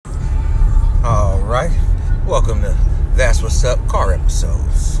welcome to That's What's Up car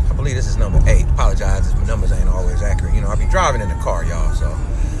episodes. I believe this is number 8. Apologize if my numbers ain't always accurate. I be driving in the car, y'all, so,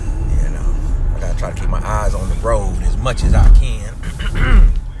 I gotta try to keep my eyes on the road as much as I can.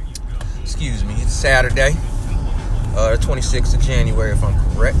 Excuse me, it's Saturday, the 26th of January, if I'm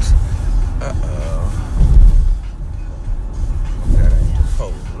correct. That ain't the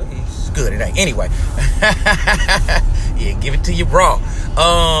police. Good, it ain't. Anyway, yeah, give it to you raw.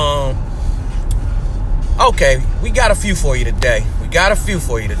 Okay, we got a few for you today.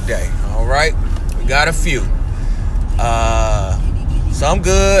 All right, we got a few. Some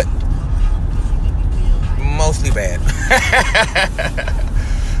good, mostly bad.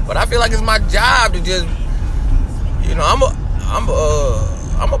 But I feel like it's my job to just, I'm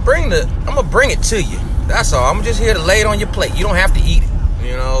gonna bring it to you. That's all. I'm just here to lay it on your plate. You don't have to eat it.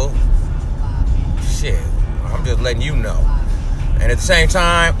 Shit. I'm just letting you know. And at the same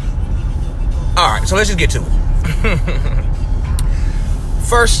time, all right. So let's just get to it.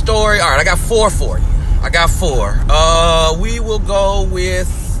 First story. All right, I got 4 for you.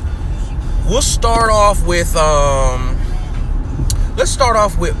 We'll start off with let's start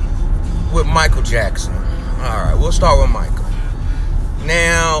off with Michael Jackson. All right, we'll start with Michael.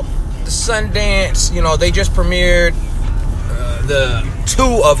 Now, the Sundance, they just premiered the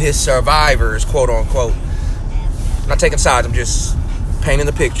 2 of his survivors, quote unquote. I'm not taking sides, I'm just painting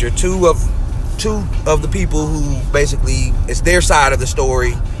the picture. Two of the people who basically, it's their side of the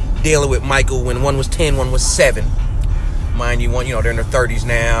story dealing with Michael when one was 10, one was 7. Mind you, they're in their 30s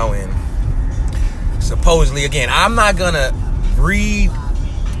now, and supposedly, again, I'm not gonna read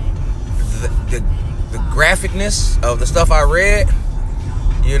the graphicness of the stuff I read.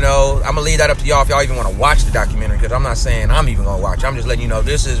 I'm gonna leave that up to y'all if y'all even want to watch the documentary, because I'm not saying I'm even gonna watch it. I'm just letting you know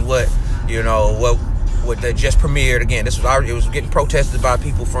this is what what they just premiered. Again, it was getting protested by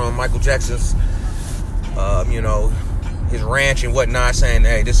people from Michael Jackson's his ranch and whatnot, saying,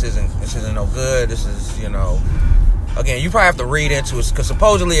 hey, this isn't no good. This is, again, you probably have to read into it, because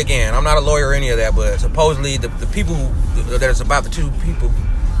supposedly, again, I'm not a lawyer or any of that, but supposedly the people that it's about, the 2 people,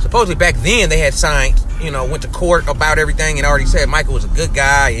 supposedly back then they had signed, went to court about everything and already said Michael was a good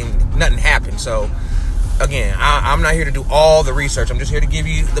guy and nothing happened. So, again, I'm not here to do all the research. I'm just here to give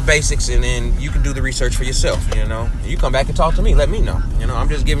you the basics, and then you can do the research for yourself, You come back and talk to me, let me know. I'm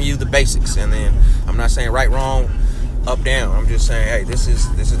just giving you the basics, and then I'm not saying right, wrong, up, down. I'm just saying, hey, this is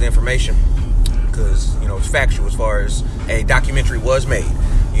the information, because, it's factual as far as a documentary was made,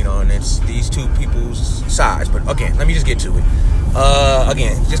 and it's these 2 people's sides. But, again, let me just get to it.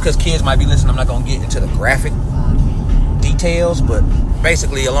 Again, just because kids might be listening, I'm not going to get into the graphic details, but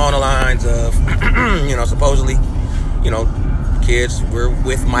basically along the lines of, supposedly, kids were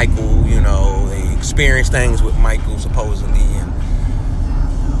with Michael, they experienced things with Michael, supposedly, and,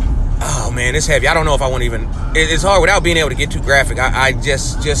 oh, man, it's heavy. I don't know if I want to even, it's hard without being able to get too graphic. I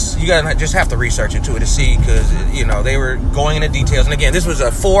just you gotta just have to research into it to see, because, they were going into details. And again, this was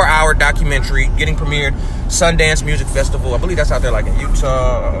a 4-hour documentary getting premiered, Sundance Music Festival. I believe that's out there, like in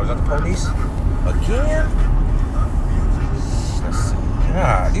Utah. Is that the police? Again? Let's see.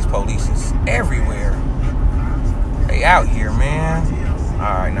 God, these police is everywhere. They out here, man. All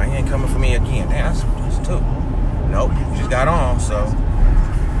right, now he ain't coming for me again. Damn, that's 2. Nope, he just got on, so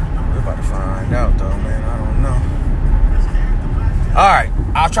we're about to find out, though, man. I don't know. All right,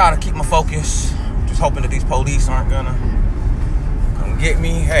 I'll try to keep my focus. Just hoping that these police aren't gonna come get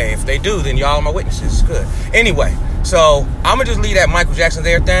me. Hey, if they do, then y'all are my witnesses. Good. Anyway, so I'm gonna just leave that Michael Jackson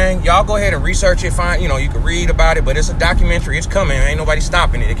there thing. Y'all go ahead and research it. Find, you can read about it, but it's a documentary. It's coming. Ain't nobody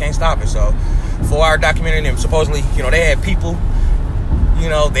stopping it. They can't stop it. So, 4-hour documentary. And supposedly, they had people,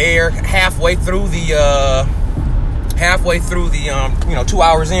 there halfway through the 2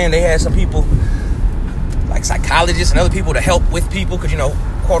 hours in, they had some people like psychologists and other people to help with people, because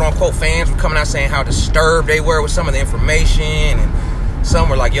quote unquote fans were coming out saying how disturbed they were with some of the information, and some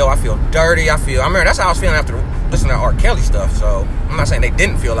were like, yo, I feel dirty. I remember that's how I was feeling after listening to R. Kelly stuff. So I'm not saying they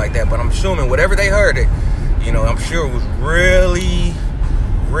didn't feel like that, but I'm assuming whatever they heard, I'm sure it was really,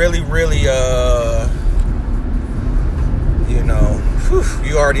 really, really,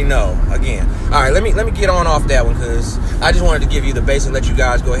 you already know. Again, all right, let me get on off that one, because I just wanted to give you the basic, let you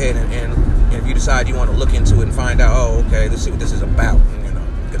guys go ahead and if you decide you want to look into it and find out, oh, okay, let's see what this is about,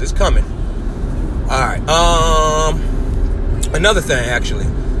 because it's coming. All right, another thing, actually.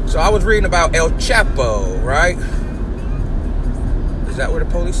 So I was reading about El Chapo, right? Is that where the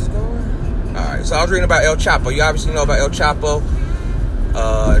police is going? All right, so I was reading about El Chapo. You obviously know about El Chapo,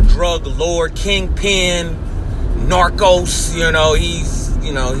 drug lord, kingpin, Narcos.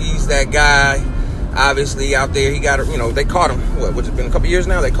 He's that guy. Obviously, out there, he got, they caught him. What's it been, a couple years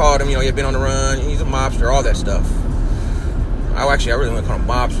now? They caught him, he had been on the run. He's a mobster, all that stuff. I really want to call him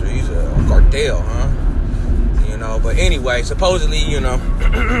mobster. He's a cartel, huh? But anyway, supposedly, he got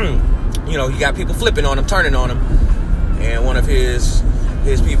people flipping on him, turning on him. And one of his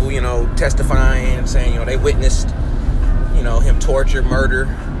people, testifying, saying, they witnessed, him torture, murder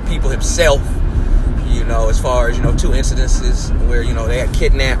people himself. As far as, 2 incidences where, they had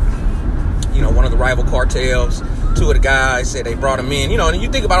kidnapped, one of the rival cartels. 2 of the guys said they brought him in, and you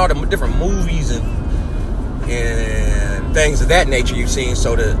think about all the different movies and things of that nature you've seen.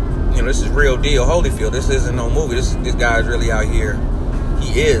 So this is real deal Holyfield. This isn't no movie. This guy's really out here.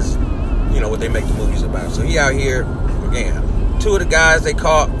 He is, what they make the movies about. So he out here, again. 2 of the guys they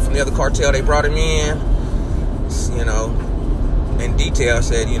caught from the other cartel, they brought him in, in detail,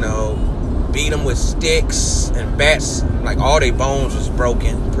 said, beat them with sticks and bats, like all their bones was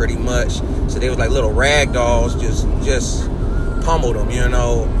broken pretty much. So they was like little rag dolls, just pummeled them,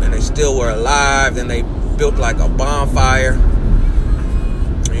 and they still were alive. Then they built like a bonfire,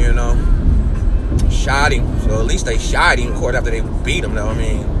 shot him. So at least they shot him, of course, after they beat him, though. I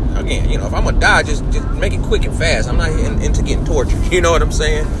mean, again, if I'm gonna die, just make it quick and fast. I'm not into getting tortured, you know what I'm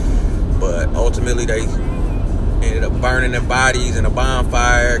saying? But ultimately they ended up burning their bodies in a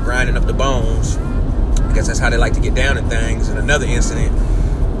bonfire, grinding up the bones. I guess that's how they like to get down in things. And another incident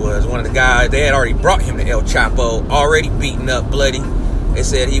was one of the guys, they had already brought him to El Chapo, already beaten up, bloody. They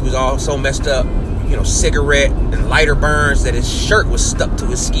said he was all so messed up, cigarette and lighter burns, that his shirt was stuck to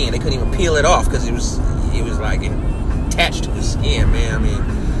his skin. They couldn't even peel it off because it was like attached to his skin, man. I mean,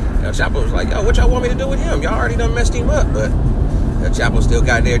 El Chapo was like, yo, what y'all want me to do with him? Y'all already done messed him up. But El Chapo still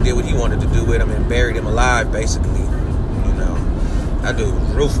got in there, did what he wanted to do with him, and buried him alive, basically. That dude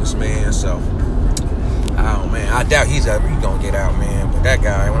was ruthless, man. So, oh man, I doubt he's gonna get out, man. But that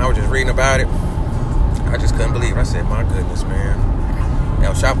guy, when I was just reading about it, I just couldn't believe it. I said, my goodness, man.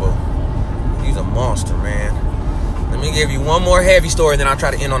 El Chapo, he's a monster, man. Let me give you one more heavy story, then I'll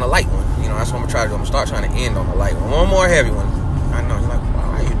try to end on a light one. That's what I'm gonna try to do. I'm gonna start trying to end on a light one. One more heavy one. I know, you're like,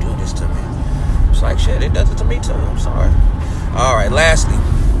 why you do this to me? It's like, shit, it does it to me too. I'm sorry. All right, lastly,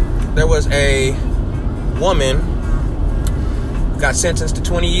 there was a woman got sentenced to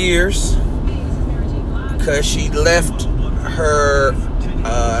 20 years because she left her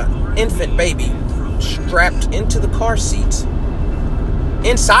infant baby strapped into the car seat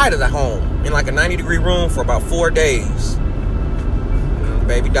inside of the home in like a 90-degree room for about 4 days. The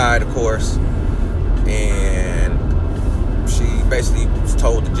baby died, of course, and she basically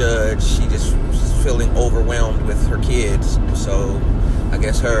told the judge she just was feeling overwhelmed with her kids. So I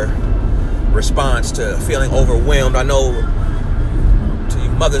guess her response to feeling overwhelmed, I know to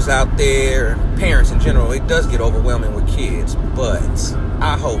you mothers out there, parents in general, it does get overwhelming with kids, but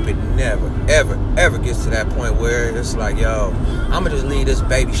I hope it never, ever, ever gets to that point where it's like, yo, I'm gonna just leave this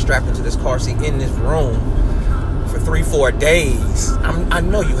baby strapped into this car seat in this room for 3-4 days. I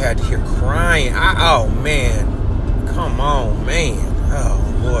know you had to hear crying. Oh man, come on, man. Oh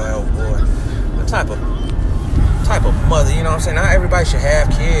boy. The type of mother, you know what I'm saying? Not everybody should have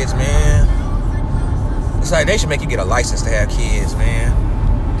kids, man. It's like they should make you get a license to have kids, man.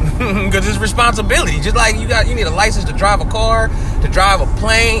 Because it's responsibility. Just like you need a license to drive a car, to drive a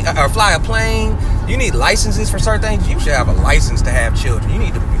plane, or fly a plane. You need licenses for certain things. You should have a license to have children. You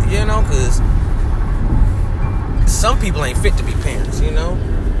need to, because some people ain't fit to be parents, And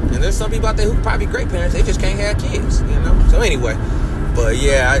there's some people out there who probably be great parents. They just can't have kids, So anyway, but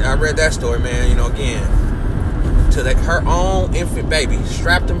yeah, I read that story, man. Again, to her own infant baby,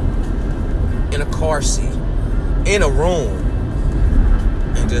 strapped him in a car seat, in a room,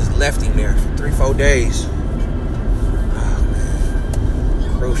 and just left him there for 3-4 days. Oh,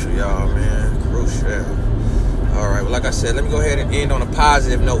 man. Crucial, y'all, man. Crucial. All right, well, like I said, let me go ahead and end on a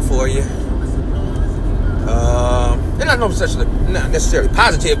positive note for you. And not necessarily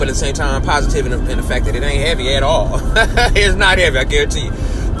positive, but at the same time, positive in the fact that it ain't heavy at all. It's not heavy, I guarantee you.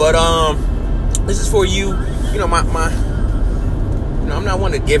 But this is for you. I'm not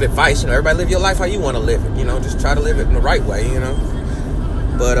one to give advice. Everybody live your life how you want to live it. Just try to live it in the right way.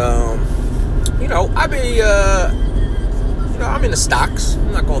 But I'm in the stocks.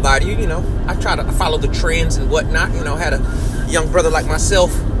 I'm not gonna lie to you. I try to follow the trends and whatnot. Had a young brother like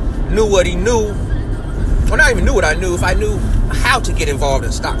myself, knew what he knew. Well, not even knew what I knew. If I knew how to get involved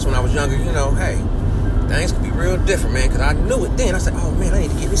in stocks when I was younger, hey, things could be real different, man. Because I knew it then. I said, oh man, I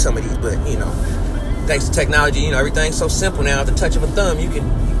need to get me some of these. But thanks to technology, everything's so simple now. At the touch of a thumb, you can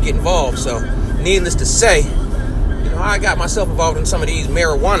get involved. So, needless to say, I got myself involved in some of these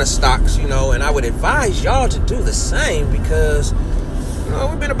marijuana stocks, and I would advise y'all to do the same because,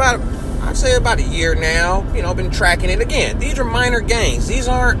 we've been about I'd say about a year now. Been tracking it. Again, these are minor gains. These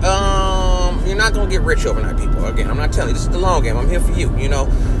aren't, you're not going to get rich overnight, people. Again, I'm not telling you, this is the long game. I'm here for you,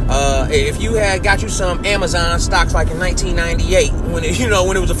 If you had got you some Amazon stocks like in 1998, when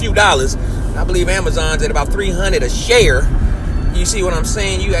it was a few dollars, I believe Amazon's at about $300 a share. You see what I'm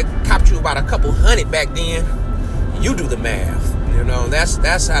saying? You had copped you about a couple hundred back then. You do the math.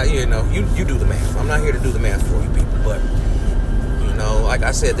 That's how, you do the math. I'm not here to do the math for you people, but, like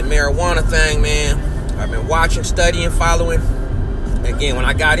I said, the marijuana thing, man, I've been watching, studying, following. Again, when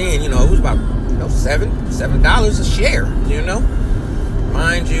I got in, it was about, $7 a share,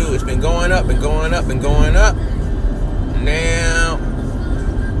 Mind you, it's been going up and going up and going up. Now,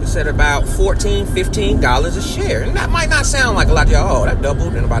 it's at about $14, $15 a share. And that might not sound like a lot to y'all. Oh, that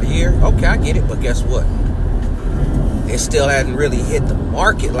doubled in about a year. Okay, I get it, but guess what? It still hadn't really hit the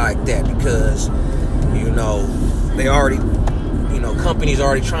market like that because, they already, companies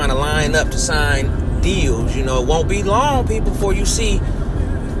already trying to line up to sign deals. It won't be long, people, before you see,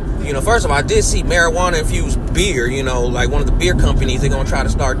 first of all, I did see marijuana-infused beer, like one of the beer companies, they're going to try to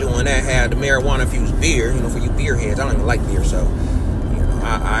start doing that, had the marijuana-infused beer, for you beer heads. I don't even like beer, so,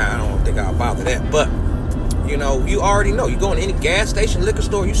 I don't think I'll bother that. But, you already know. You go in any gas station, liquor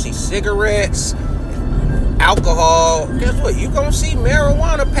store, you see cigarettes, alcohol. Guess what? You gonna see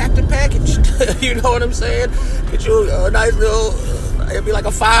marijuana packed and packaged. You know what I'm saying? Get you a nice little, it'll be like a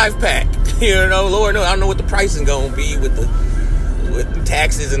 5-pack. Lord knows, I don't know what the pricing gonna be with the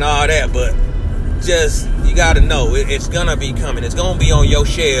taxes and all that, but just, you gotta know, it's gonna be coming. It's gonna be on your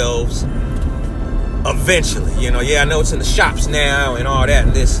shelves eventually. I know it's in the shops now and all that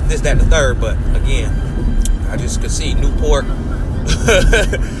and this, that, and the third, but again, I just could see Newport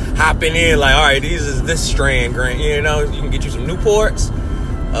hopping in like, all right, this strand, Grant. You can get you some Newports,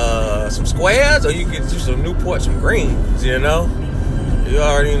 some squares, or you can get you some Newports, some greens. You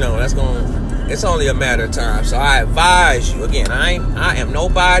already know it's only a matter of time. So I advise you again. I am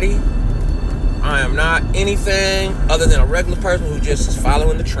nobody. I am not anything other than a regular person who just is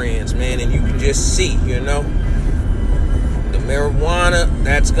following the trends, man. And you can just see, the marijuana,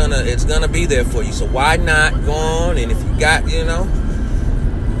 it's gonna be there for you. So why not go on? And if you got, get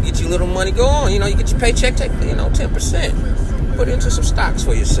your little money, go on. You get your paycheck, take 10%, put it into some stocks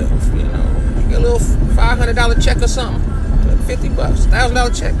for yourself. You get a little $500 check or something, $50,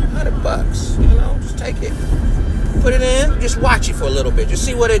 $1,000 check, $100. Just take it, put it in, just watch it for a little bit, just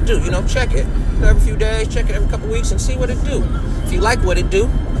see what it do. Check it every few days, check it every couple weeks, and see what it do. If you like what it do,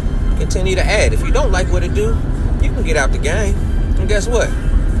 continue to add. If you don't like what it do, you can get out the game. And guess what?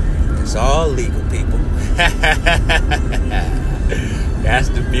 It's all legal, people. That's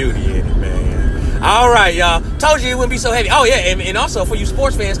the beauty in it, man. All right, y'all. Told you it wouldn't be so heavy. Oh, yeah, and also for you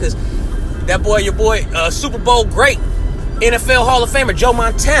sports fans, because your boy, Super Bowl great, NFL Hall of Famer Joe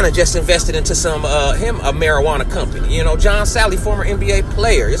Montana just invested into a marijuana company. John Sally, former NBA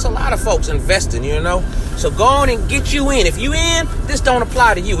player. It's a lot of folks investing, So go on and get you in. If you in, this don't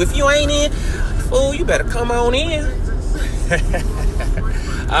apply to you. If you ain't in, fool, you better come on in.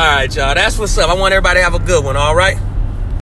 All right, y'all. That's what's up. I want everybody to have a good one, all right?